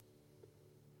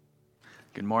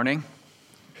Good morning.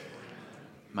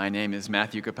 My name is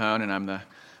Matthew Capone, and I'm the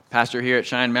pastor here at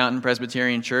Cheyenne Mountain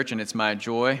Presbyterian Church, and it's my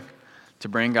joy to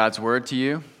bring God's Word to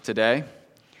you today.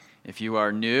 If you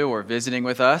are new or visiting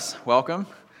with us, welcome.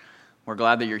 We're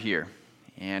glad that you're here.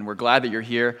 And we're glad that you're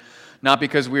here not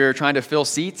because we are trying to fill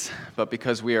seats, but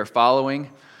because we are following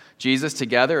Jesus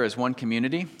together as one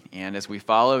community. And as we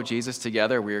follow Jesus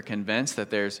together, we are convinced that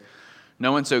there's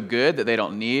no one so good that they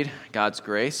don't need God's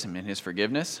grace and His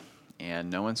forgiveness,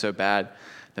 and no one so bad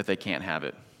that they can't have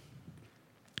it.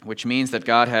 Which means that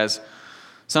God has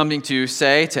something to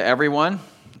say to everyone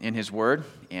in His Word,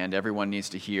 and everyone needs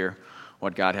to hear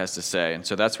what God has to say. And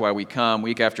so that's why we come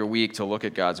week after week to look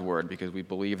at God's Word, because we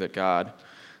believe that God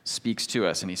speaks to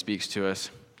us, and He speaks to us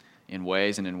in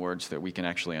ways and in words that we can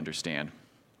actually understand.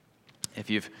 If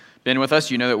you've been with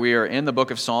us, you know that we are in the book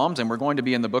of Psalms, and we're going to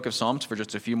be in the book of Psalms for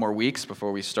just a few more weeks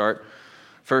before we start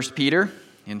 1 Peter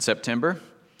in September.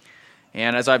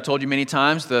 And as I've told you many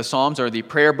times, the Psalms are the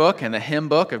prayer book and the hymn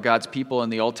book of God's people in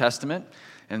the Old Testament.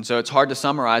 And so it's hard to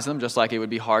summarize them, just like it would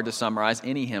be hard to summarize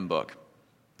any hymn book.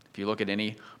 If you look at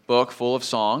any book full of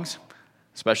songs,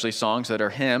 especially songs that are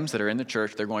hymns that are in the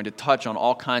church, they're going to touch on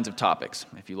all kinds of topics.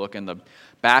 If you look in the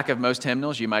back of most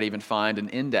hymnals, you might even find an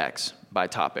index by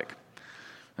topic.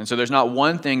 And so there's not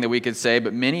one thing that we could say,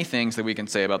 but many things that we can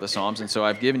say about the Psalms. And so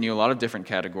I've given you a lot of different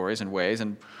categories and ways.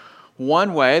 And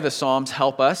one way the Psalms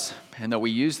help us, and that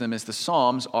we use them, is the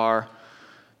Psalms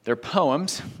they're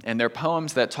poems, and they're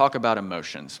poems that talk about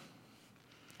emotions.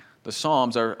 The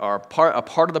Psalms are a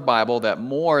part of the Bible that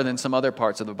more than some other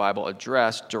parts of the Bible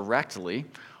address directly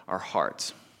our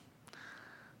hearts.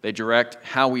 They direct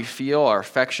how we feel, our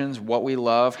affections, what we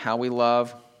love, how we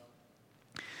love.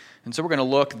 And so we're going to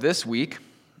look this week,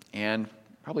 and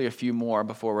probably a few more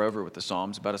before we're over with the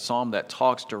Psalms, about a psalm that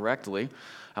talks directly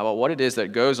about what it is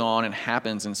that goes on and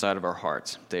happens inside of our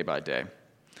hearts day by day.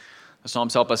 The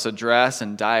Psalms help us address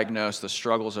and diagnose the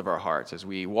struggles of our hearts as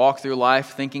we walk through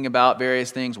life thinking about various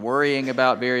things, worrying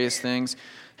about various things,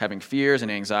 having fears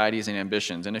and anxieties and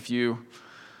ambitions. And if you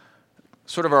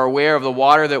sort of are aware of the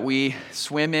water that we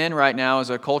swim in right now as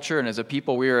a culture and as a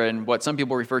people, we are in what some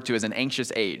people refer to as an anxious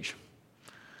age.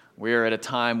 We are at a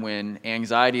time when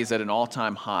anxiety is at an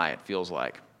all-time high, it feels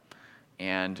like.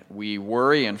 And we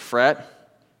worry and fret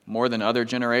more than other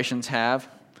generations have,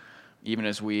 even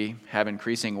as we have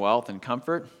increasing wealth and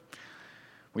comfort.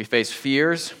 We face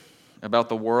fears about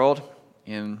the world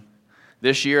in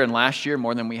this year and last year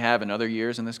more than we have in other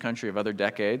years in this country of other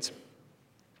decades.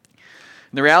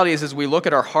 And the reality is, as we look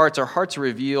at our hearts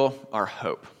reveal our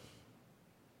hope.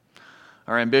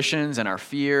 Our ambitions and our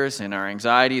fears and our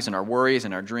anxieties and our worries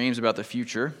and our dreams about the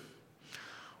future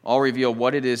all reveal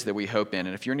what it is that we hope in.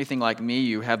 And if you're anything like me,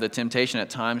 you have the temptation at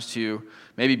times to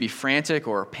maybe be frantic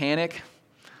or panic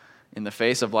in the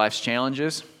face of life's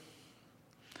challenges.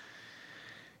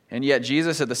 And yet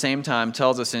Jesus at the same time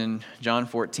tells us in John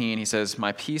 14, he says,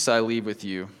 "My peace I leave with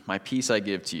you, my peace I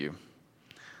give to you.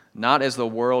 Not as the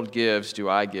world gives do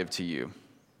I give to you.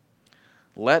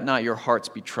 Let not your hearts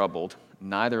be troubled,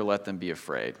 neither let them be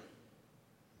afraid."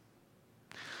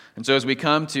 And so as we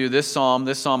come to this psalm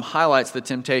highlights the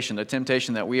temptation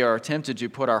that we are tempted to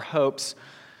put our hopes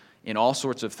in all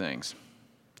sorts of things.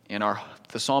 And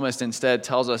the psalmist instead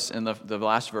tells us in the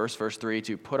last verse 3,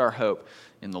 to put our hope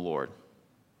in the Lord.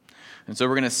 And so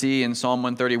we're going to see in Psalm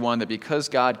 131 that because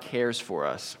God cares for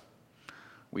us,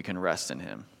 we can rest in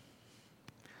Him.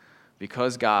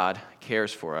 Because God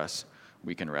cares for us,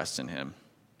 we can rest in Him.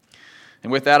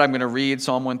 And with that, I'm going to read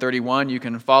Psalm 131. You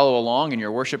can follow along in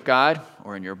your worship guide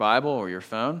or in your Bible or your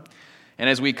phone. And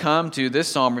as we come to this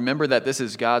psalm, remember that this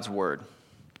is God's Word.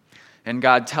 And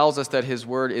God tells us that His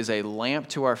Word is a lamp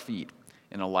to our feet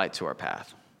and a light to our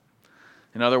path.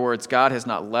 In other words, God has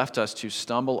not left us to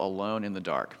stumble alone in the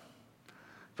dark,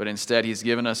 but instead He's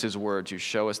given us His Word to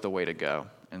show us the way to go.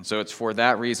 And so it's for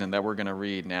that reason that we're going to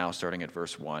read now, starting at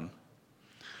verse 1.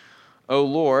 "O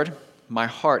Lord, my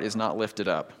heart is not lifted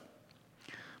up.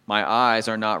 My eyes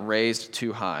are not raised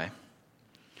too high.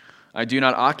 I do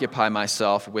not occupy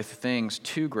myself with things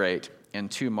too great and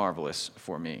too marvelous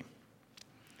for me.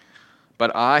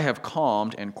 But I have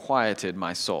calmed and quieted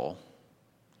my soul.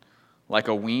 Like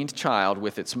a weaned child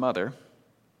with its mother,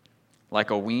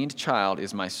 like a weaned child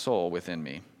is my soul within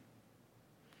me.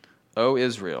 O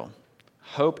Israel,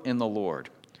 hope in the Lord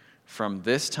from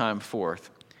this time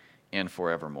forth and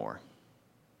forevermore."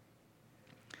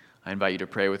 I invite you to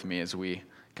pray with me as we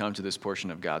come to this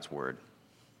portion of God's Word.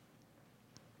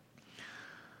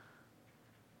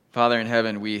 Father in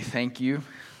heaven, we thank you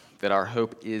that our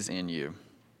hope is in you,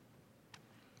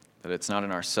 that it's not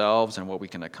in ourselves and what we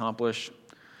can accomplish.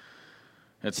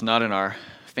 It's not in our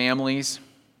families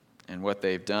and what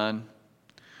they've done.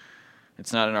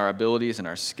 It's not in our abilities and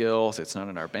our skills. It's not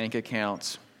in our bank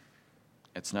accounts.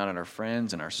 It's not in our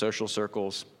friends and our social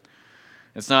circles.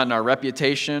 It's not in our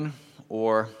reputation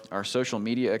or our social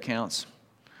media accounts.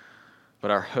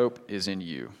 But our hope is in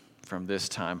you from this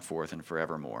time forth and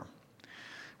forevermore.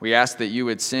 We ask that you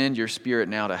would send your Spirit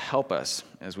now to help us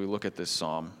as we look at this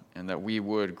psalm, and that we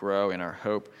would grow in our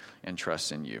hope and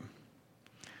trust in you.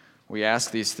 We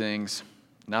ask these things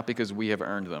not because we have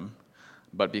earned them,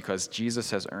 but because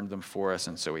Jesus has earned them for us,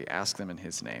 and so we ask them in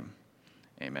his name.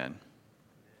 Amen.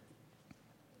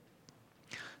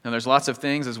 Now, there's lots of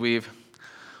things as we've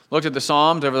looked at the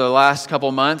Psalms over the last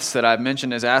couple months that I've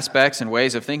mentioned as aspects and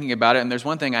ways of thinking about it, and there's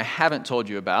one thing I haven't told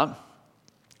you about,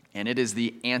 and it is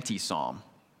the anti-psalm.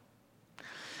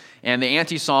 And the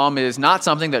anti-psalm is not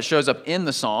something that shows up in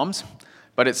the Psalms,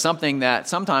 but it's something that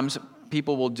sometimes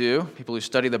people will do, people who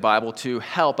study the Bible, to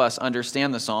help us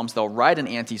understand the Psalms. They'll write an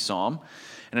anti-psalm,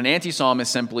 and an anti-psalm is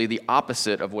simply the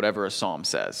opposite of whatever a psalm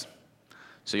says.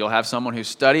 So you'll have someone who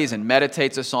studies and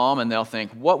meditates a psalm, and they'll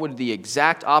think, what would the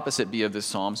exact opposite be of this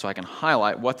psalm, so I can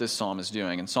highlight what this psalm is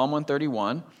doing. And Psalm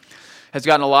 131 has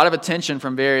gotten a lot of attention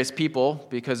from various people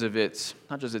because of its,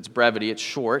 not just its brevity, it's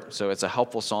short, so it's a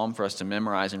helpful psalm for us to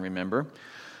memorize and remember,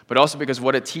 but also because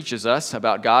what it teaches us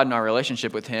about God and our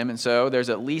relationship with him. And so there's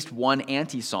at least one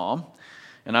anti-psalm,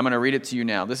 and I'm going to read it to you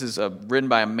now. This is written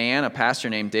by a pastor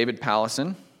named David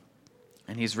Pallison,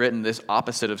 and he's written this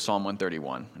opposite of Psalm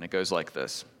 131, and it goes like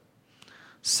this.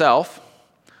 Self,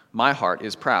 my heart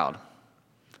is proud.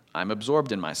 I'm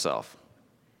absorbed in myself,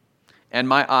 and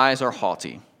my eyes are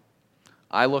haughty.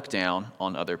 I look down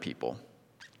on other people,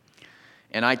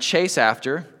 and I chase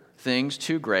after things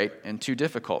too great and too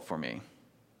difficult for me.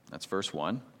 That's verse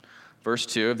 1. Verse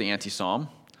 2 of the anti-psalm.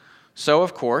 So,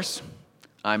 of course,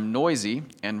 I'm noisy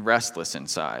and restless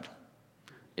inside.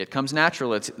 It comes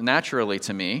naturally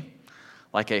to me,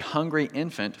 like a hungry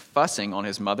infant fussing on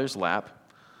his mother's lap.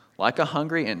 Like a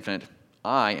hungry infant,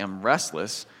 I am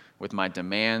restless with my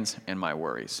demands and my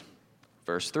worries.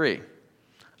 Verse 3.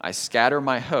 I scatter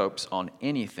my hopes on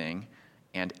anything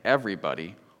and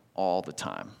everybody all the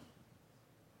time.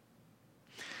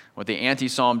 What the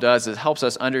anti-psalm does is it helps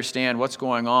us understand what's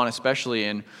going on, especially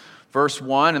in verse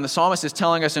 1. And the psalmist is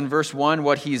telling us in verse 1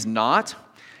 what he's not.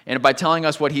 And by telling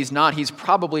us what he's not, he's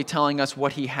probably telling us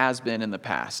what he has been in the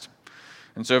past.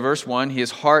 And so verse 1,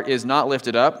 his heart is not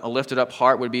lifted up. A lifted up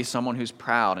heart would be someone who's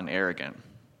proud and arrogant,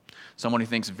 someone who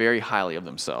thinks very highly of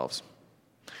themselves.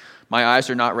 My eyes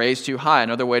are not raised too high.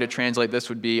 Another way to translate this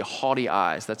would be haughty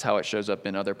eyes. That's how it shows up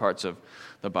in other parts of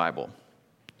the Bible.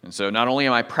 And so not only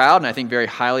am I proud and I think very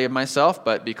highly of myself,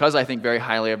 but because I think very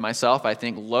highly of myself, I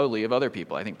think lowly of other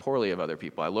people. I think poorly of other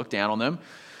people. I look down on them.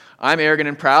 I'm arrogant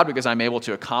and proud because I'm able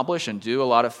to accomplish and do a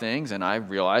lot of things, and I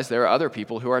realize there are other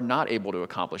people who are not able to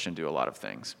accomplish and do a lot of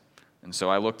things. And so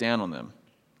I look down on them.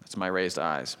 That's my raised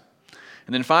eyes.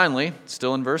 And then finally,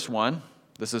 still in verse 1,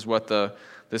 this is what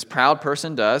this proud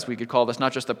person does. We could call this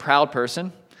not just the proud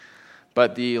person,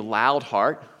 but the loud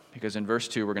heart, because in verse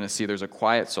 2 we're going to see there's a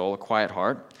quiet soul, a quiet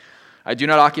heart. I do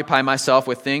not occupy myself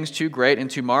with things too great and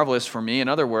too marvelous for me. In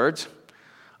other words,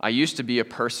 I used to be a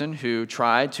person who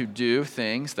tried to do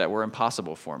things that were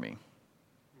impossible for me.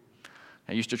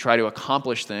 I used to try to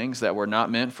accomplish things that were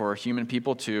not meant for human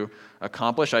people to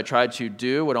accomplish. I tried to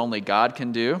do what only God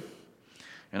can do,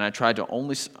 and I tried to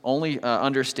only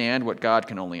understand what God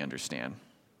can only understand.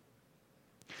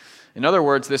 In other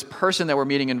words, this person that we're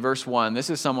meeting in verse 1, this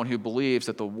is someone who believes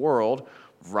that the world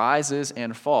rises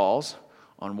and falls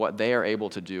on what they are able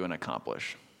to do and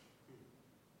accomplish.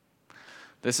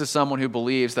 This is someone who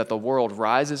believes that the world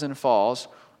rises and falls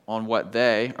on what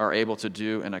they are able to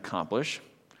do and accomplish.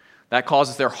 That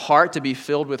causes their heart to be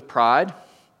filled with pride,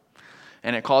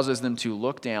 and it causes them to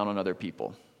look down on other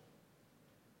people.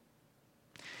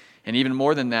 And even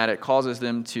more than that, it causes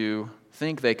them to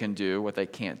think they can do what they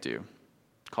can't do.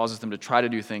 It causes them to try to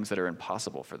do things that are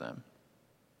impossible for them.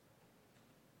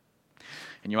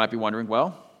 And you might be wondering,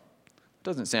 well, it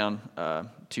doesn't sound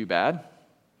too bad.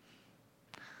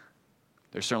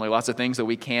 There's certainly lots of things that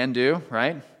we can do,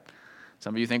 right?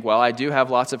 Some of you think, well, I do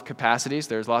have lots of capacities.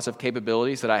 There's lots of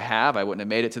capabilities that I have. I wouldn't have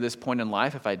made it to this point in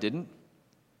life if I didn't.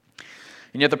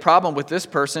 And yet the problem with this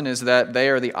person is that they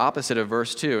are the opposite of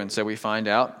verse 2. And so we find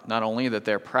out not only that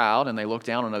they're proud and they look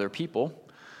down on other people,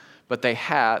 but they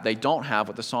don't have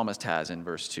what the psalmist has in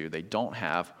verse 2. They don't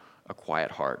have a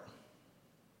quiet heart.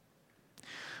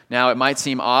 Now, it might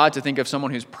seem odd to think of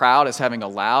someone who's proud as having a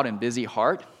loud and busy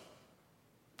heart.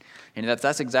 And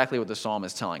that's exactly what the psalm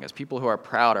is telling us. People who are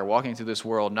proud are walking through this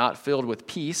world not filled with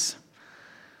peace,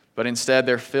 But instead,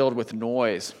 they're filled with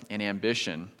noise and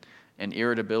ambition and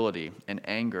irritability and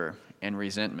anger and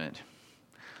resentment.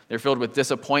 They're filled with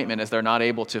disappointment as they're not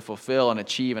able to fulfill and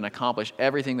achieve and accomplish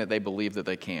everything that they believe that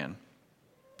they can.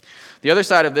 The other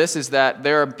side of this is that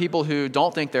there are people who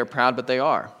don't think they're proud, but they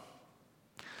are.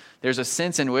 There's a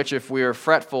sense in which if we are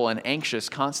fretful and anxious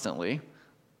constantly,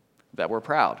 that we're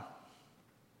proud.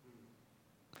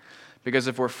 Because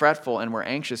if we're fretful and we're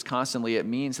anxious constantly, it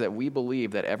means that we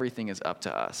believe that everything is up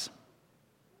to us.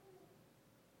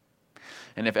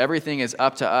 And if everything is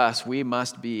up to us, we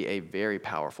must be a very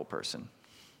powerful person.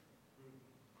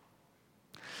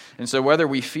 And so whether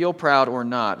we feel proud or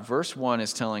not, verse 1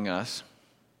 is telling us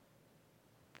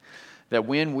that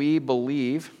when we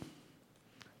believe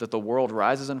that the world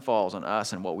rises and falls on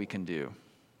us and what we can do,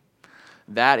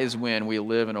 that is when we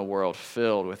live in a world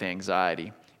filled with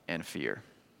anxiety and fear.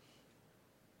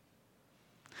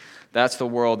 That's the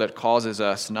world that causes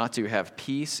us not to have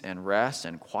peace and rest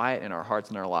and quiet in our hearts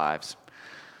and our lives.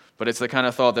 But it's the kind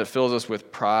of thought that fills us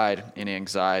with pride and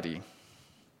anxiety.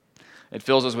 It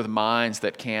fills us with minds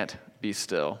that can't be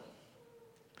still,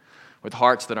 with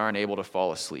hearts that aren't able to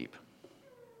fall asleep.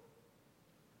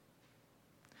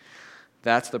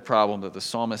 That's the problem that the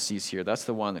psalmist sees here. That's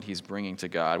the one that he's bringing to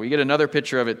God. We get another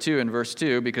picture of it too in verse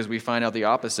 2 because we find out the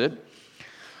opposite.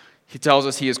 He tells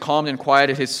us he has calmed and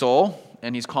quieted his soul,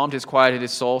 and he's quieted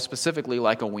his soul specifically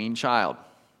like a weaned child.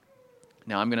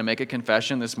 Now I'm going to make a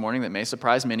confession this morning that may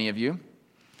surprise many of you.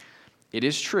 It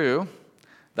is true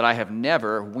that I have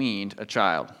never weaned a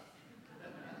child.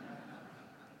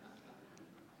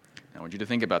 I want you to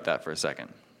think about that for a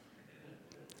second.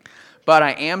 But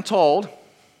I am told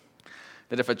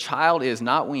that if a child is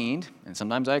not weaned, and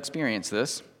sometimes I experience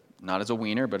this, not as a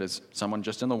weaner, but as someone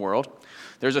just in the world,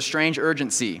 there's a strange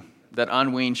urgency that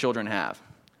unweaned children have.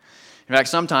 In fact,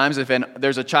 sometimes if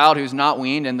there's a child who's not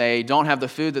weaned and they don't have the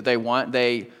food that they want,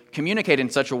 they communicate in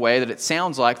such a way that it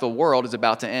sounds like the world is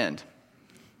about to end.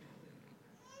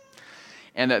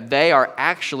 And that they are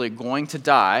actually going to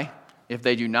die if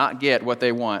they do not get what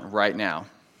they want right now.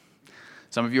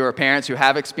 Some of you are parents who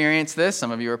have experienced this.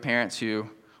 Some of you are parents who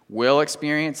will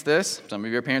experience this. Some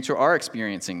of you are parents who are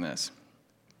experiencing this.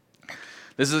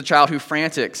 This is a child who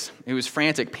is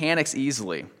frantic, panics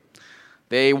easily.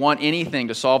 They want anything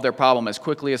to solve their problem as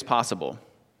quickly as possible.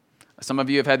 Some of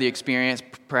you have had the experience,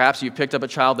 perhaps you've picked up a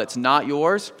child that's not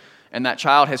yours, and that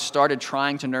child has started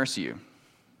trying to nurse you.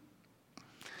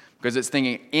 Because it's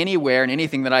thinking, anywhere and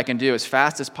anything that I can do as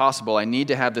fast as possible, I need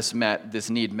to have this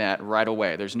need met right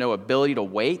away. There's no ability to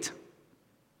wait.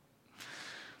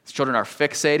 These children are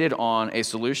fixated on a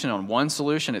solution, on one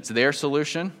solution. It's their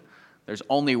solution. There's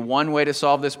only one way to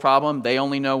solve this problem. They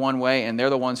only know one way, and they're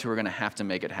the ones who are going to have to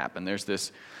make it happen. There's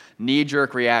this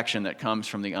knee-jerk reaction that comes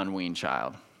from the unweaned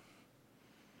child.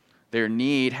 Their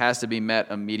need has to be met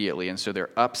immediately, and so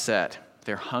they're upset,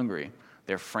 they're hungry,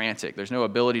 they're frantic. There's no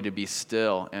ability to be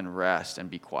still and rest and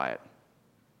be quiet.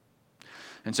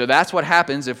 And so that's what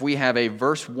happens if we have a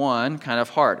verse 1 kind of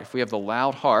heart. If we have the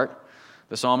loud heart,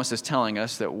 the psalmist is telling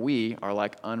us that we are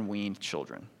like unweaned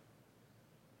children.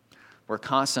 We're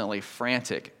constantly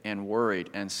frantic and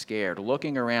worried and scared,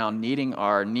 looking around, needing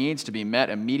our needs to be met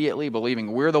immediately,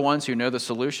 believing we're the ones who know the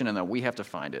solution and that we have to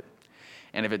find it.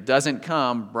 And if it doesn't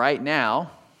come right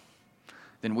now,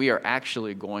 then we are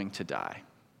actually going to die.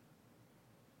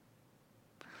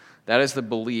 That is the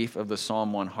belief of the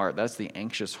Psalm 1 heart. That's the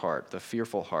anxious heart, the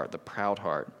fearful heart, the proud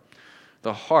heart,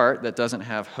 the heart that doesn't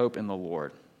have hope in the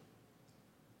Lord.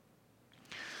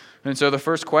 And so the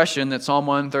first question that Psalm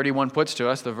 131 puts to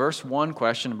us, the verse 1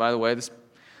 question, and by the way, this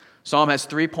psalm has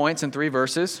 3 points and 3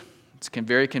 verses. It's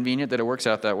very convenient that it works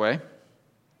out that way.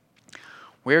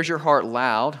 Where's your heart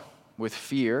loud with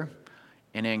fear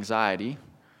and anxiety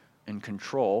and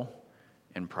control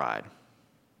and pride?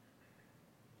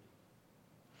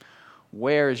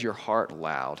 Where is your heart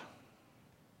loud?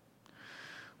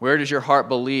 Where does your heart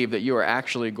believe that you are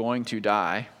actually going to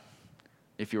die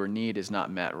if your need is not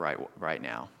met right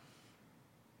now?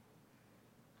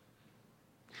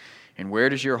 And where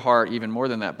does your heart, even more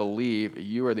than that, believe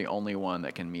you are the only one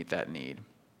that can meet that need?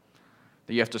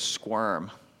 That you have to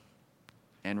squirm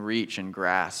and reach and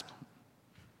grasp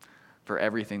for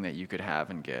everything that you could have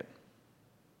and get?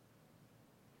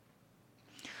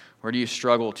 Where do you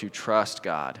struggle to trust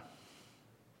God?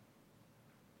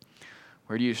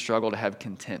 Where do you struggle to have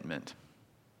contentment?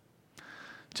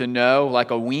 To know,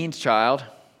 like a weaned child,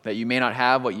 that you may not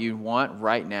have what you want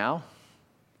right now,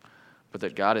 but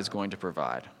that God is going to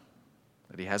provide,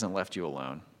 that He hasn't left you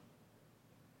alone.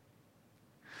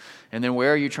 And then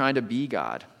where are you trying to be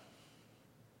God?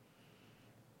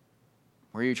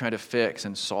 Where are you trying to fix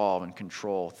and solve and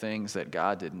control things that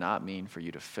God did not mean for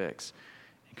you to fix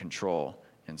and control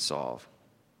and solve?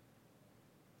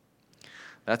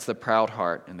 That's the proud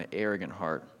heart and the arrogant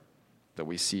heart that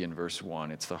we see in verse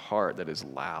 1. It's the heart that is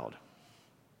loud.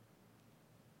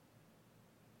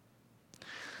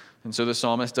 And so the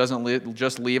psalmist doesn't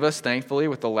just leave us, thankfully,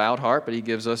 with the loud heart, but he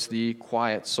gives us the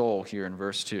quiet soul here in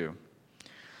verse 2.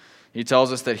 He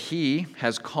tells us that he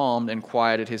has calmed and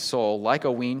quieted his soul like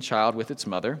a weaned child with its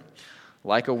mother.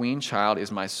 Like a weaned child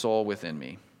is my soul within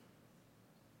me.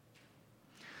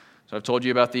 So I've told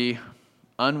you about the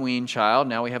unweaned child.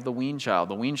 Now we have the weaned child.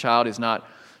 The weaned child is not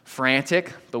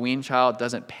frantic. The weaned child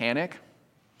doesn't panic.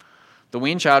 The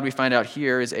weaned child, we find out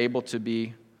here, is able to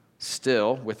be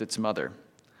still with its mother.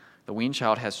 The weaned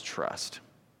child has trust.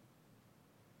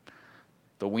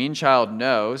 The weaned child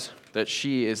knows that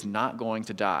she is not going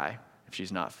to die if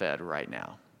she's not fed right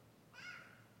now.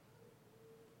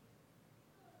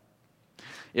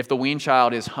 If the weaned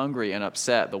child is hungry and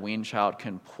upset, the weaned child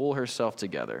can pull herself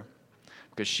together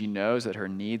because she knows that her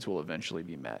needs will eventually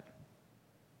be met.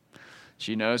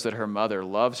 She knows that her mother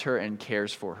loves her and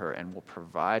cares for her and will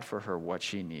provide for her what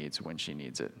she needs when she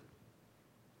needs it.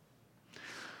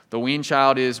 The weaned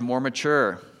child is more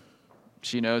mature.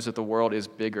 She knows that the world is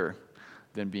bigger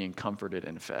than being comforted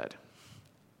and fed.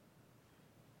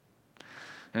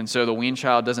 And so the weaned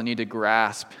child doesn't need to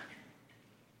grasp,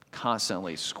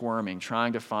 constantly squirming,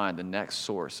 trying to find the next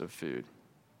source of food,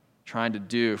 trying to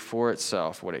do for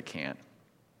itself what it can't.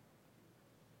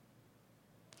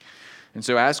 And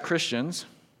so as Christians,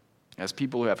 as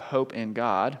people who have hope in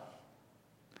God,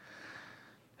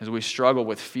 as we struggle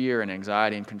with fear and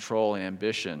anxiety and control and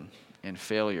ambition and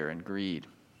failure and greed,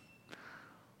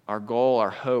 our goal,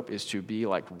 our hope is to be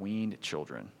like weaned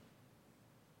children.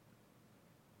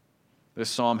 This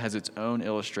psalm has its own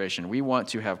illustration. We want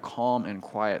to have calm and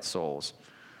quiet souls,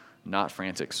 not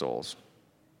frantic souls.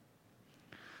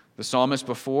 The psalmist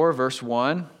before, verse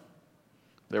 1,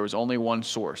 there was only one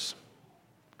source,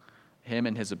 him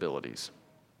and his abilities.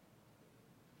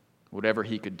 Whatever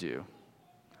he could do.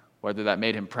 Whether that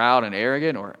made him proud and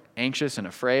arrogant or anxious and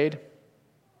afraid,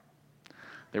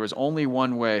 there was only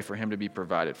one way for him to be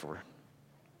provided for.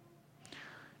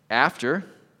 After,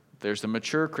 there's the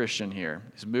mature Christian here.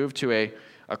 He's moved to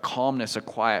a calmness, a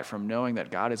quiet from knowing that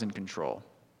God is in control.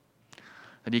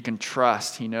 That he can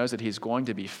trust. He knows that he's going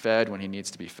to be fed when he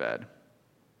needs to be fed.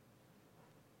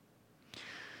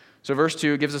 So verse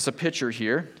 2 gives us a picture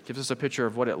here. Gives us a picture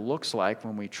of what it looks like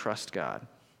when we trust God.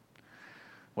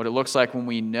 What it looks like when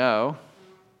we know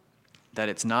that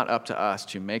it's not up to us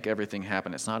to make everything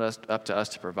happen. It's not up to us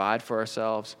to provide for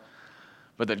ourselves,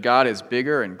 but that God is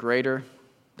bigger and greater,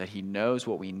 that he knows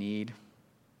what we need,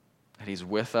 that he's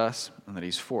with us, and that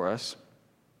he's for us.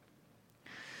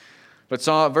 But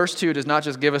verse 2 does not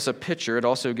just give us a picture, it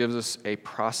also gives us a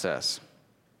process.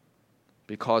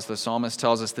 Because the psalmist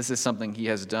tells us this is something he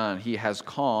has done. He has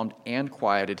calmed and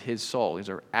quieted his soul. These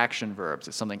are action verbs.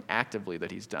 It's something actively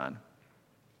that he's done.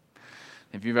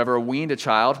 If you've ever weaned a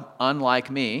child,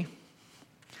 unlike me,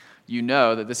 you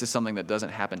know that this is something that doesn't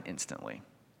happen instantly.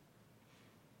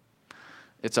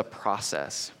 It's a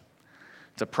process.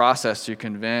 It's a process to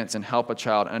convince and help a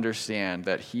child understand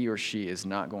that he or she is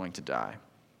not going to die.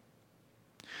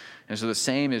 And so the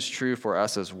same is true for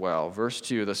us as well. Verse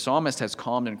 2, the psalmist has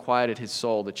calmed and quieted his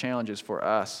soul. The challenge is for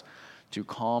us to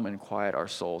calm and quiet our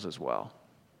souls as well.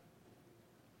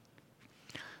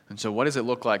 And so what does it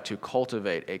look like to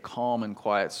cultivate a calm and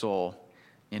quiet soul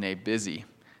in a busy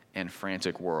and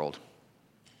frantic world?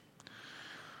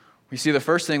 We see the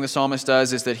first thing the psalmist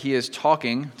does is that he is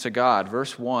talking to God.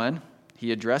 Verse 1,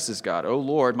 he addresses God. "O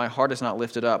Lord, my heart is not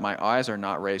lifted up, my eyes are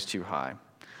not raised too high."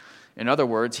 In other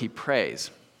words, he prays.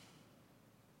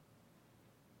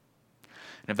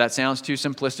 And if that sounds too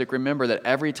simplistic, remember that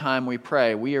every time we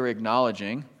pray, we are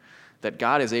acknowledging that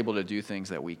God is able to do things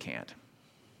that we can't.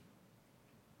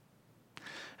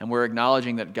 And we're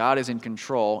acknowledging that God is in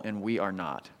control and we are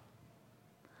not.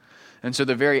 And so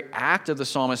the very act of the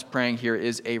psalmist praying here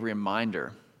is a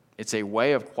reminder. It's a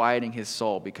way of quieting his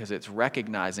soul because it's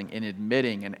recognizing and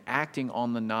admitting and acting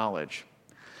on the knowledge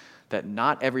that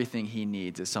not everything he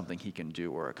needs is something he can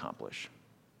do or accomplish.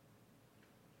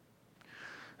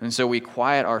 And so we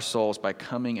quiet our souls by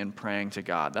coming and praying to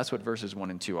God. That's what verses 1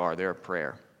 and 2 are. They're a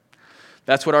prayer.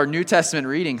 That's what our New Testament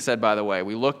reading said, by the way.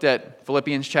 We looked at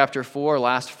Philippians chapter 4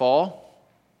 last fall,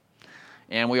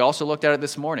 and we also looked at it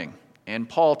this morning. And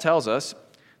Paul tells us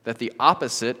that the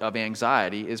opposite of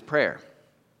anxiety is prayer.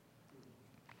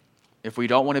 If we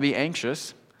don't want to be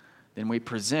anxious, then we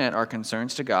present our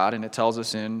concerns to God, and it tells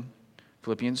us in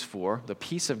Philippians 4, the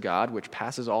peace of God, which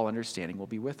passes all understanding, will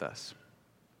be with us.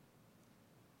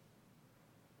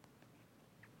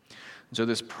 So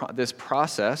this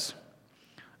process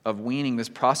of weaning, this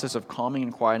process of calming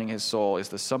and quieting his soul is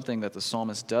something that the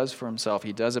psalmist does for himself.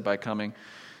 He does it by coming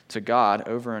to God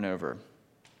over and over.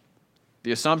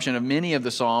 The assumption of many of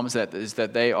the Psalms is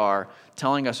that they are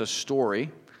telling us a story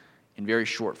in very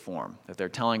short form, that they're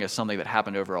telling us something that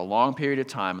happened over a long period of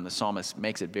time, and the psalmist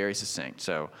makes it very succinct.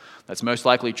 So that's most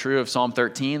likely true of Psalm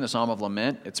 13, the Psalm of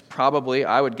Lament. It's probably,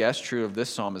 I would guess, true of this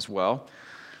psalm as well,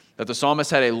 that the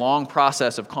psalmist had a long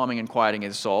process of calming and quieting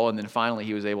his soul, and then finally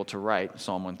he was able to write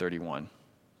Psalm 131.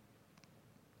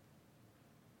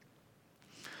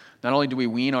 Not only do we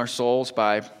wean our souls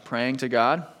by praying to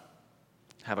God,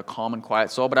 have a calm and quiet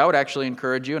soul, but I would actually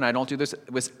encourage you, and I don't do this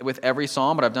with every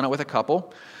psalm, but I've done it with a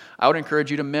couple, I would encourage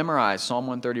you to memorize Psalm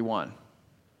 131.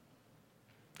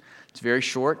 It's very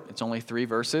short. It's only 3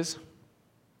 verses.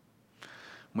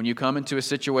 When you come into a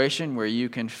situation where you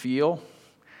can feel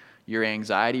your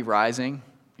anxiety rising,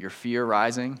 your fear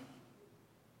rising,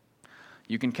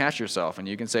 you can catch yourself and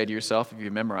you can say to yourself, if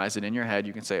you memorize it in your head,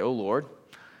 you can say, "Oh Lord,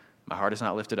 my heart is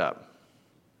not lifted up.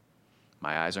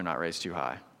 My eyes are not raised too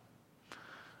high.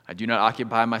 I do not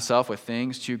occupy myself with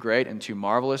things too great and too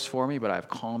marvelous for me, but I have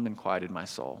calmed and quieted my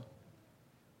soul."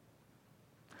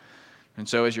 And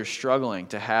so as you're struggling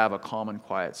to have a calm and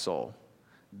quiet soul,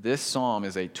 this psalm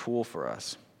is a tool for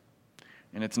us.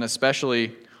 And it's an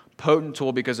especially potent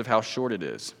tool because of how short it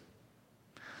is.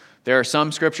 There are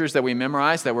some scriptures that we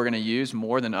memorize that we're going to use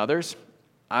more than others.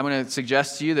 I'm going to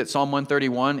suggest to you that Psalm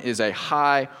 131 is a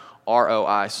high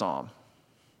ROI psalm.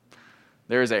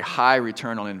 There is a high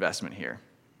return on investment here.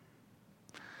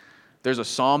 There's a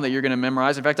psalm that you're going to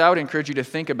memorize. In fact, I would encourage you to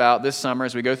think about this summer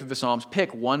as we go through the psalms,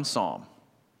 pick one psalm.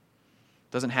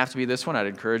 It doesn't have to be this one. I'd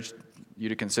encourage you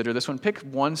to consider this one. Pick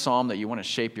one psalm that you want to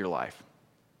shape your life.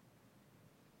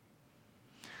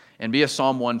 And be a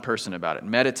Psalm 1 person about it.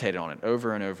 Meditate on it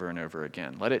over and over and over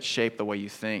again. Let it shape the way you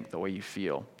think, the way you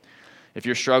feel. If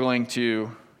you're struggling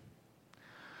to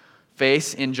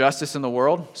face injustice in the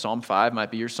world, Psalm 5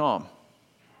 might be your psalm.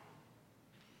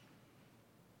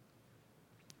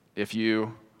 If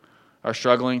you are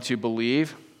struggling to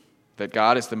believe that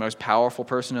God is the most powerful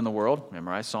person in the world,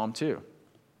 memorize Psalm 2.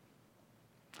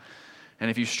 And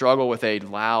if you struggle with a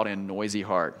loud and noisy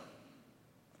heart,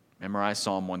 memorize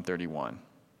Psalm 131.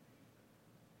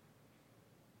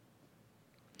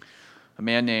 A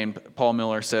man named Paul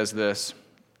Miller says this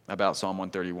about Psalm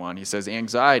 131. He says,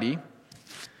 "Anxiety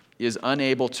is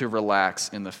unable to relax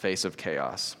in the face of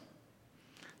chaos.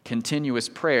 Continuous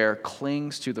prayer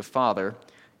clings to the Father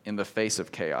in the face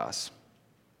of chaos.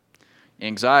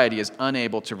 Anxiety is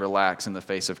unable to relax in the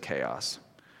face of chaos.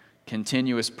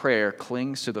 Continuous prayer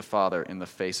clings to the Father in the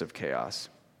face of chaos."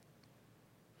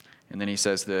 And then he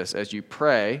says this, "As you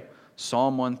pray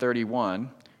Psalm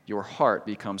 131, your heart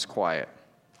becomes quiet.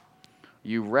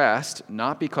 You rest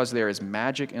not because there is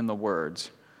magic in the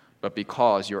words, but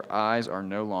because your eyes are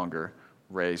no longer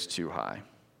raised too high."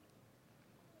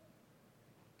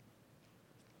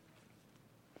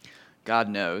 God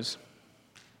knows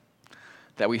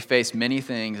that we face many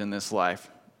things in this life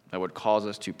that would cause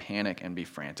us to panic and be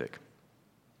frantic.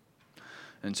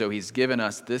 And so he's given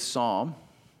us this psalm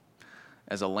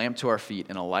as a lamp to our feet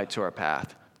and a light to our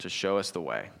path to show us the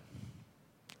way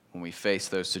when we face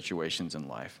those situations in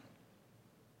life.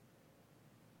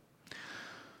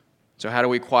 So how do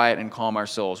we quiet and calm our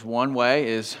souls? One way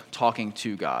is talking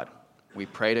to God. We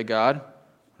pray to God.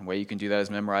 One way you can do that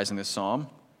is memorizing this psalm.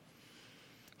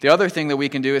 The other thing that we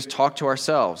can do is talk to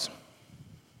ourselves.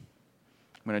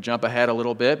 I'm going to jump ahead a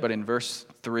little bit, but in verse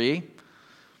 3,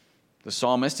 the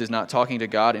psalmist is not talking to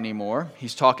God anymore.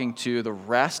 He's talking to the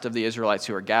rest of the Israelites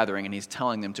who are gathering, and he's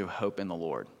telling them to hope in the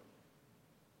Lord.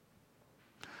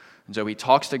 And so he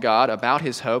talks to God about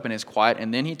his hope and his quiet,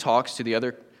 and then he talks to the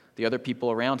other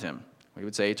people around him. We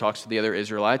would say he talks to the other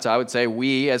Israelites. I would say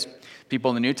we, as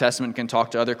people in the New Testament, can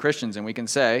talk to other Christians, and we can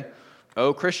say,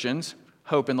 "Oh, Christians,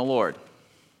 hope in the Lord.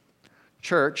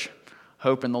 Church,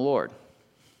 hope in the Lord."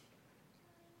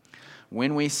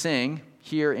 When we sing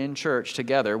here in church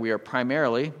together, we are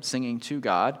primarily singing to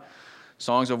God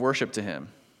songs of worship to him.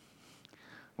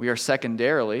 We are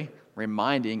secondarily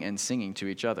reminding and singing to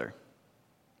each other.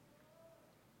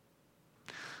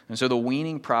 And so the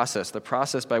weaning process, the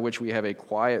process by which we have a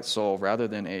quiet soul rather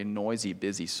than a noisy,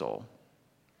 busy soul,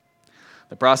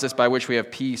 the process by which we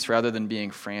have peace rather than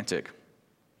being frantic,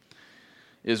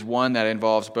 is one that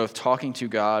involves both talking to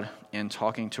God and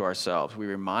talking to ourselves. We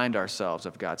remind ourselves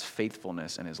of God's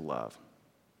faithfulness and his love.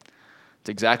 It's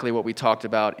exactly what we talked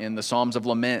about in the Psalms of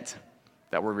Lament,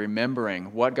 that we're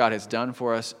remembering what God has done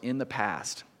for us in the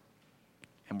past.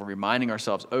 And we're reminding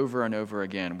ourselves over and over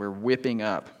again. We're whipping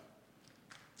up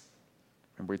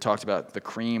And we talked about the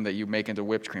cream that you make into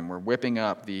whipped cream. We're whipping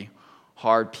up the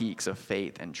hard peaks of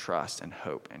faith and trust and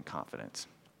hope and confidence.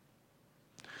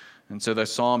 And so the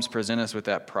Psalms present us with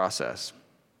that process.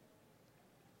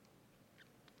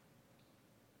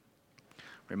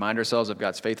 Remind ourselves of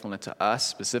God's faithfulness to us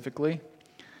specifically.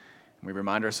 And we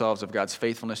remind ourselves of God's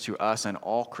faithfulness to us and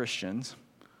all Christians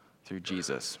through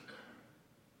Jesus.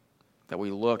 That we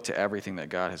look to everything that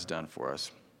God has done for us.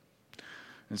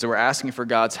 And so we're asking for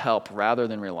God's help rather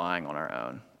than relying on our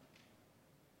own.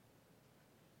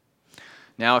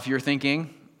 Now, if you're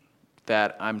thinking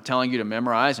that I'm telling you to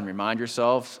memorize and remind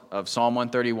yourselves of Psalm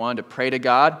 131 to pray to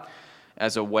God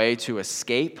as a way to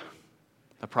escape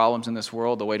the problems in this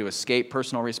world, the way to escape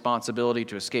personal responsibility,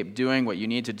 to escape doing what you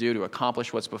need to do to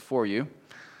accomplish what's before you,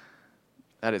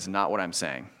 that is not what I'm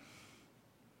saying.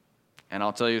 And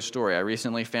I'll tell you a story. I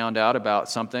recently found out about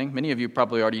something. Many of you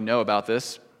probably already know about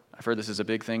this. I've heard this is a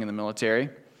big thing in the military.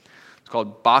 It's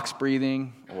called box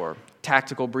breathing or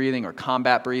tactical breathing or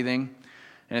combat breathing.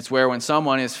 And it's where when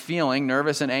someone is feeling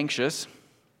nervous and anxious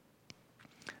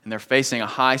and they're facing a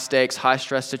high-stakes,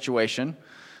 high-stress situation,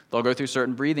 they'll go through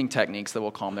certain breathing techniques that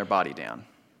will calm their body down.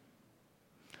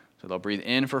 So they'll breathe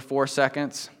in for 4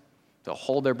 seconds, they'll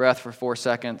hold their breath for 4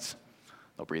 seconds,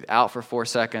 they'll breathe out for 4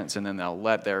 seconds, and then they'll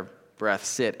let their breath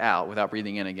sit out without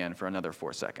breathing in again for another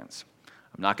 4 seconds.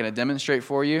 I'm not going to demonstrate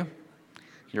for you.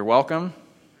 You're welcome.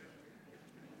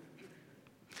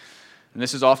 And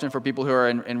this is often for people who are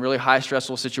in really high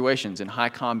stressful situations, in high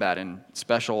combat, in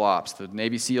special ops. The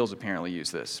Navy SEALs apparently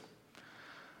use this.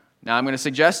 Now, I'm going to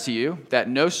suggest to you that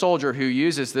no soldier who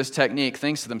uses this technique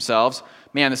thinks to themselves,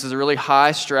 man, this is a really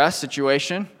high-stress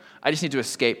situation. I just need to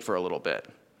escape for a little bit.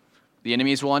 The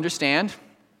enemies will understand.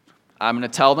 I'm going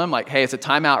to tell them, like, hey, it's a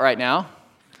timeout right now.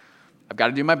 I've got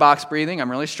to do my box breathing. I'm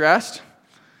really stressed.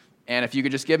 And if you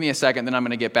could just give me a second, then I'm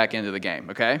going to get back into the game,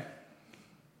 okay?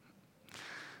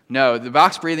 No, the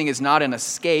box breathing is not an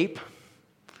escape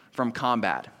from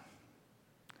combat.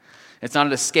 It's not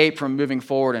an escape from moving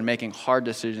forward and making hard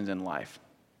decisions in life.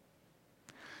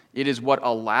 It is what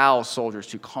allows soldiers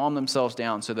to calm themselves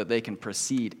down so that they can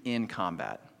proceed in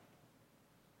combat.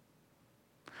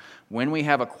 When we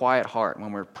have a quiet heart,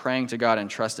 when we're praying to God and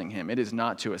trusting Him, it is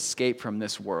not to escape from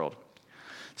this world.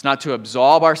 It's not to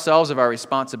absolve ourselves of our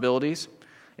responsibilities.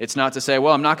 It's not to say,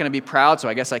 well, I'm not going to be proud, so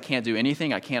I guess I can't do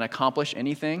anything. I can't accomplish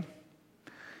anything.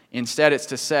 Instead, it's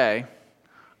to say,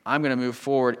 I'm going to move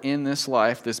forward in this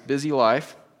life, this busy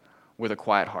life, with a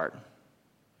quiet heart.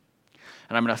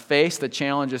 And I'm going to face the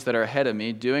challenges that are ahead of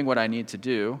me, doing what I need to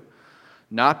do,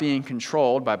 not being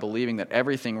controlled by believing that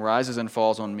everything rises and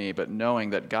falls on me, but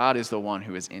knowing that God is the one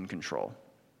who is in control.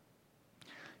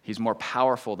 He's more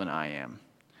powerful than I am.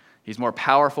 He's more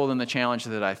powerful than the challenge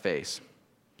that I face.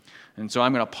 And so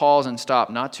I'm going to pause and stop,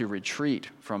 not to retreat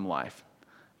from life,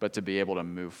 but to be able to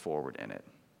move forward in it.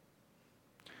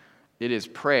 It is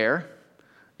prayer,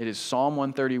 it is Psalm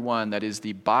 131 that is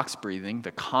the box breathing,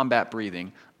 the combat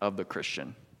breathing of the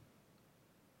Christian.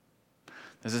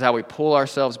 This is how we pull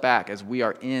ourselves back as we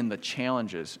are in the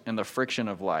challenges and the friction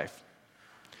of life.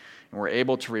 And we're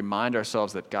able to remind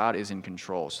ourselves that God is in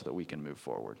control so that we can move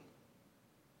forward.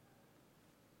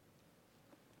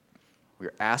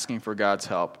 We're asking for God's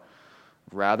help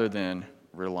rather than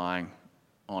relying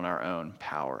on our own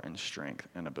power and strength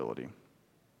and ability.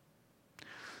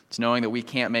 It's knowing that we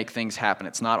can't make things happen.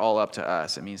 It's not all up to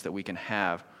us. It means that we can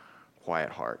have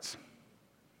quiet hearts.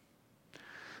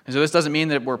 And so this doesn't mean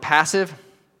that we're passive.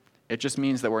 It just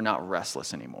means that we're not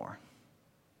restless anymore.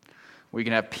 We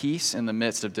can have peace in the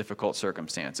midst of difficult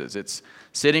circumstances. It's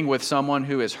sitting with someone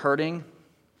who is hurting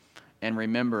and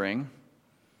remembering,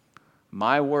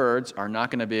 my words are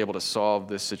not going to be able to solve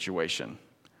this situation.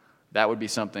 That would be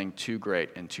something too great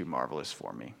and too marvelous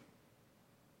for me.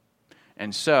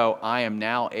 And so I am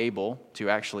now able to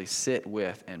actually sit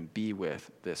with and be with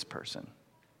this person.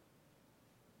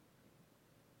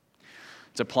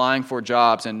 It's applying for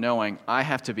jobs and knowing I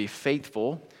have to be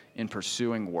faithful in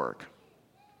pursuing work.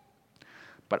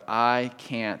 But I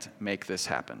can't make this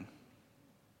happen.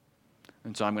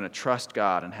 And so I'm going to trust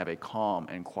God and have a calm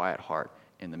and quiet heart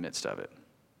in the midst of it.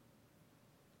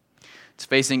 It's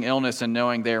facing illness and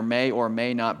knowing there may or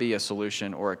may not be a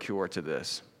solution or a cure to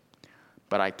this.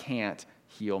 But I can't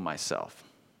heal myself.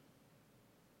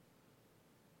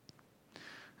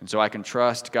 And so I can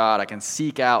trust God. I can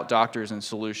seek out doctors and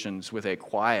solutions with a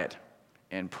quiet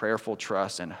and prayerful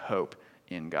trust and hope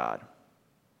in God.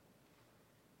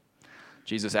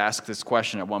 Jesus asks this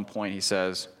question at one point. He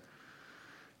says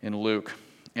in Luke,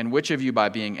 "And which of you by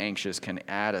being anxious can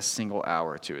add a single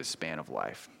hour to his span of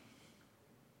life?"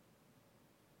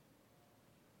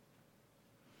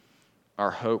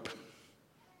 Our hope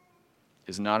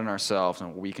is not in ourselves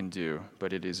and what we can do,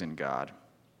 but it is in God.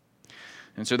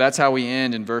 And so that's how we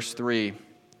end in verse 3.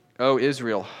 O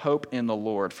Israel, hope in the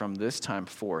Lord from this time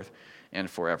forth and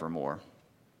forevermore.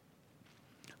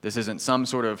 This isn't some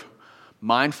sort of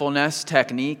mindfulness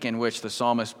technique in which the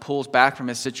psalmist pulls back from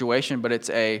his situation, but it's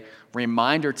a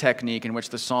reminder technique in which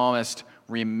the psalmist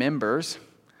remembers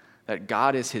that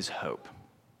God is his hope.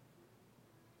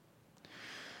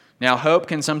 Now, hope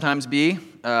can sometimes be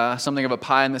something of a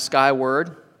pie-in-the-sky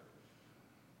word.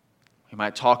 We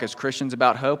might talk as Christians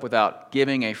about hope without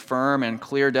giving a firm and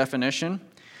clear definition.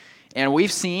 And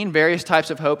we've seen various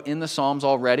types of hope in the Psalms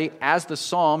already. As the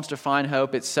Psalms define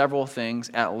hope, it's several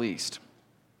things at least.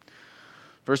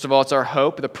 First of all, it's our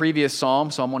hope. The previous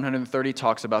Psalm, Psalm 130,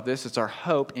 talks about this. It's our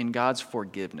hope in God's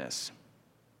forgiveness.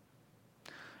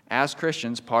 As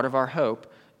Christians, part of our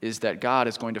hope is that God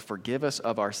is going to forgive us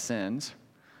of our sins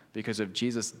because of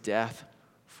Jesus' death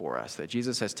for us, that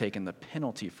Jesus has taken the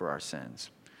penalty for our sins.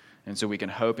 And so we can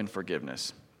hope in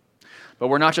forgiveness. But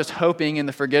we're not just hoping in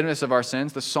the forgiveness of our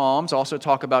sins. The Psalms also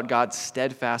talk about God's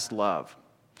steadfast love.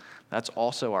 That's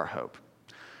also our hope.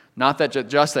 Not that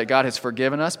just that God has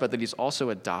forgiven us, but that he's also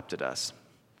adopted us.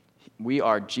 We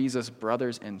are Jesus'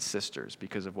 brothers and sisters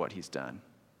because of what he's done.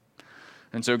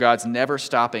 And so God's never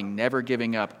stopping, never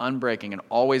giving up, unbreaking, and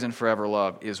always and forever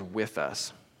love is with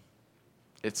us.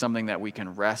 It's something that we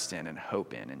can rest in and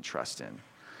hope in and trust in.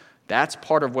 That's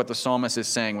part of what the psalmist is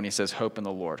saying when he says hope in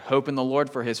the Lord. Hope in the Lord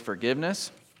for his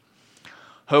forgiveness.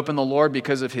 Hope in the Lord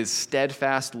because of his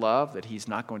steadfast love, that he's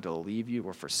not going to leave you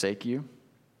or forsake you.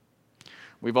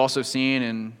 We've also seen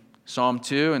in Psalm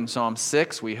 2 and Psalm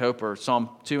 6, or Psalm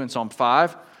 2 and Psalm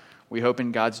 5, we hope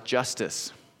in God's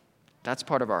justice. That's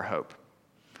part of our hope.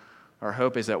 Our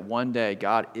hope is that one day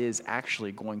God is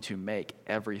actually going to make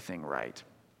everything right.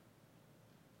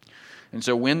 And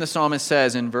so when the psalmist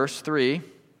says in verse 3,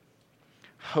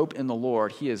 hope in the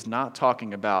Lord, he is not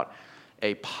talking about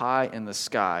a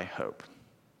pie-in-the-sky hope.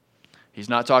 He's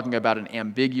not talking about an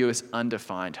ambiguous,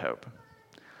 undefined hope.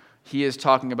 He is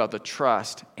talking about the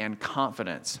trust and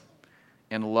confidence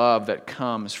and love that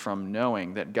comes from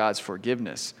knowing that God's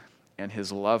forgiveness and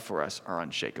his love for us are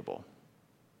unshakable.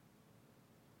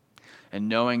 And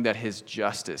knowing that his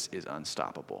justice is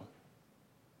unstoppable.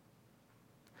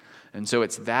 And so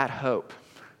it's that hope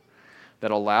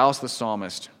that allows the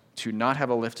psalmist to not have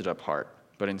a lifted up heart,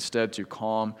 but instead to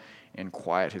calm and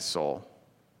quiet his soul.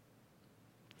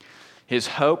 His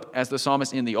hope, as the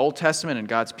psalmist in the Old Testament and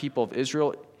God's people of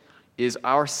Israel, is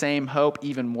our same hope,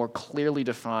 even more clearly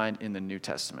defined in the New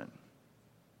Testament.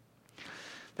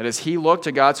 That as he looked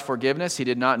to God's forgiveness, he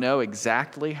did not know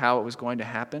exactly how it was going to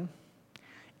happen.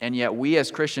 And yet we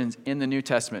as Christians in the New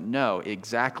Testament know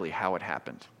exactly how it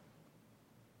happened.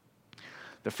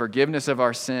 The forgiveness of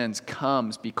our sins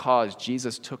comes because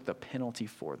Jesus took the penalty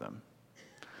for them.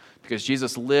 Because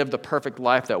Jesus lived the perfect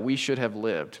life that we should have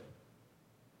lived.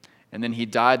 And then he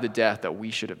died the death that we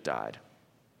should have died.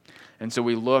 And so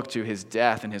we look to his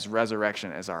death and his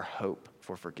resurrection as our hope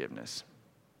for forgiveness.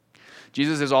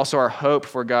 Jesus is also our hope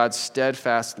for God's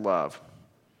steadfast love.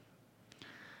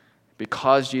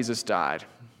 Because Jesus died,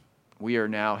 we are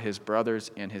now his brothers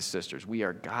and his sisters. We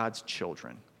are God's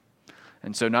children.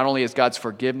 And so not only is God's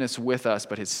forgiveness with us,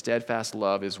 but his steadfast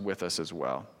love is with us as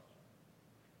well.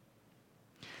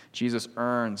 Jesus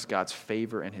earns God's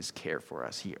favor and his care for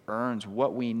us. He earns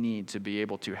what we need to be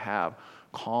able to have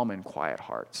calm and quiet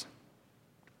hearts.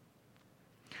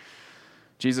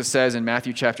 Jesus says in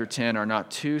Matthew chapter 10, "Are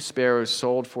not 2 sparrows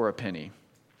sold for a penny,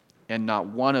 and not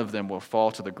one of them will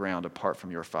fall to the ground apart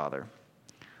from your Father?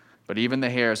 But even the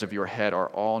hairs of your head are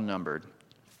all numbered.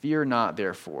 Fear not,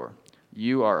 therefore.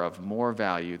 You are of more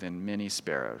value than many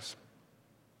sparrows."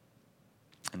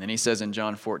 And then he says in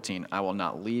John 14, "I will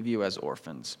not leave you as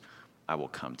orphans. I will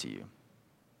come to you."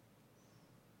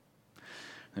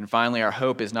 And finally, our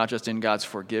hope is not just in God's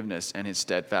forgiveness and his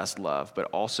steadfast love, but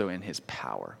also in his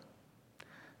power.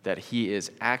 That he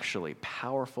is actually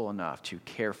powerful enough to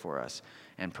care for us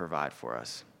and provide for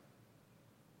us.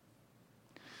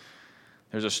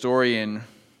 There's a story in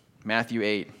Matthew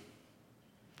 8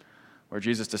 where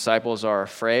Jesus' disciples are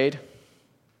afraid.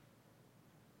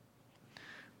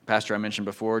 Pastor I mentioned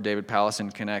before, David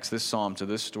Pallison, connects this psalm to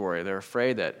this story. They're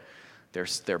afraid that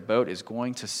their boat is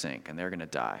going to sink and they're going to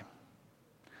die.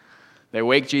 They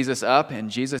wake Jesus up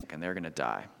and they're going to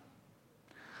die.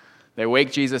 They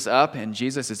wake Jesus up and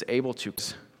Jesus is able to.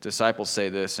 Disciples say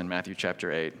this in Matthew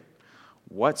chapter 8.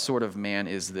 "What sort of man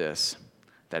is this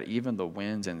that even the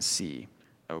winds and sea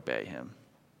obey him?"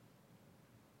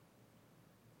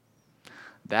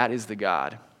 That is the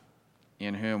God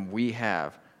in whom we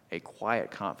have a quiet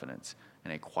confidence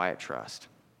and a quiet trust.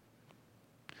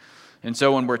 And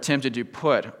so when we're tempted to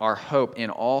put our hope in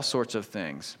all sorts of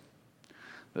things,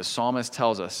 the psalmist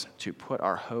tells us to put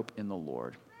our hope in the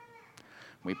Lord.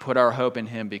 We put our hope in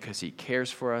him because he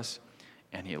cares for us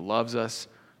and he loves us,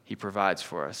 he provides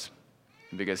for us,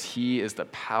 and because he is the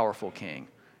powerful king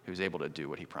who's able to do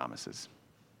what he promises.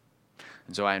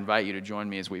 And so I invite you to join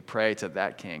me as we pray to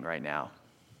that king right now.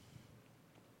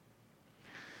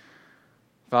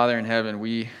 Father in heaven,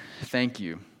 we thank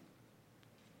you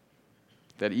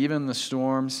that even the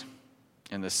storms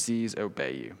and the seas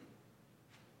obey you.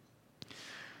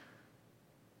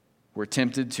 We're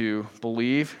tempted to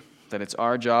believe that it's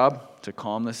our job to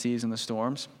calm the seas and the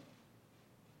storms,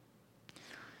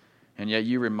 and yet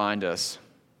you remind us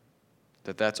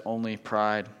that that's only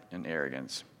pride and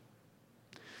arrogance.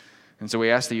 And so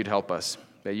we ask that you'd help us,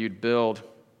 that you'd build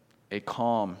a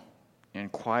calm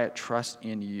and quiet trust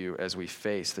in you as we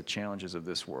face the challenges of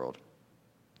this world.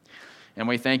 And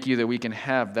we thank you that we can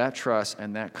have that trust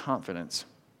and that confidence,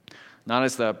 not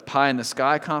as the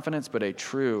pie-in-the-sky confidence, but a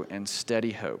true and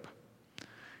steady hope.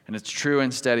 And it's true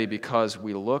and steady because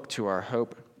we look to our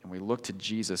hope and we look to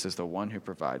Jesus as the one who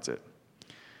provides it.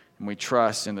 And we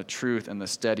trust in the truth and the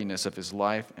steadiness of his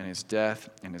life and his death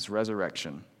and his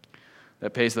resurrection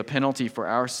that pays the penalty for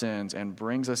our sins and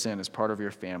brings us in as part of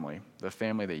your family, the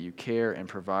family that you care and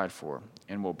provide for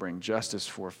and will bring justice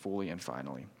for fully and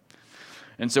finally.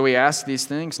 And so we ask these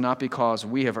things not because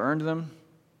we have earned them,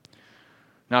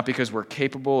 not because we're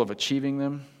capable of achieving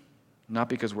them, not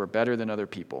because we're better than other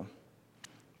people,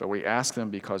 but we ask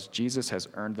them because Jesus has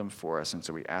earned them for us, and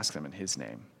so we ask them in his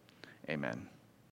name. Amen.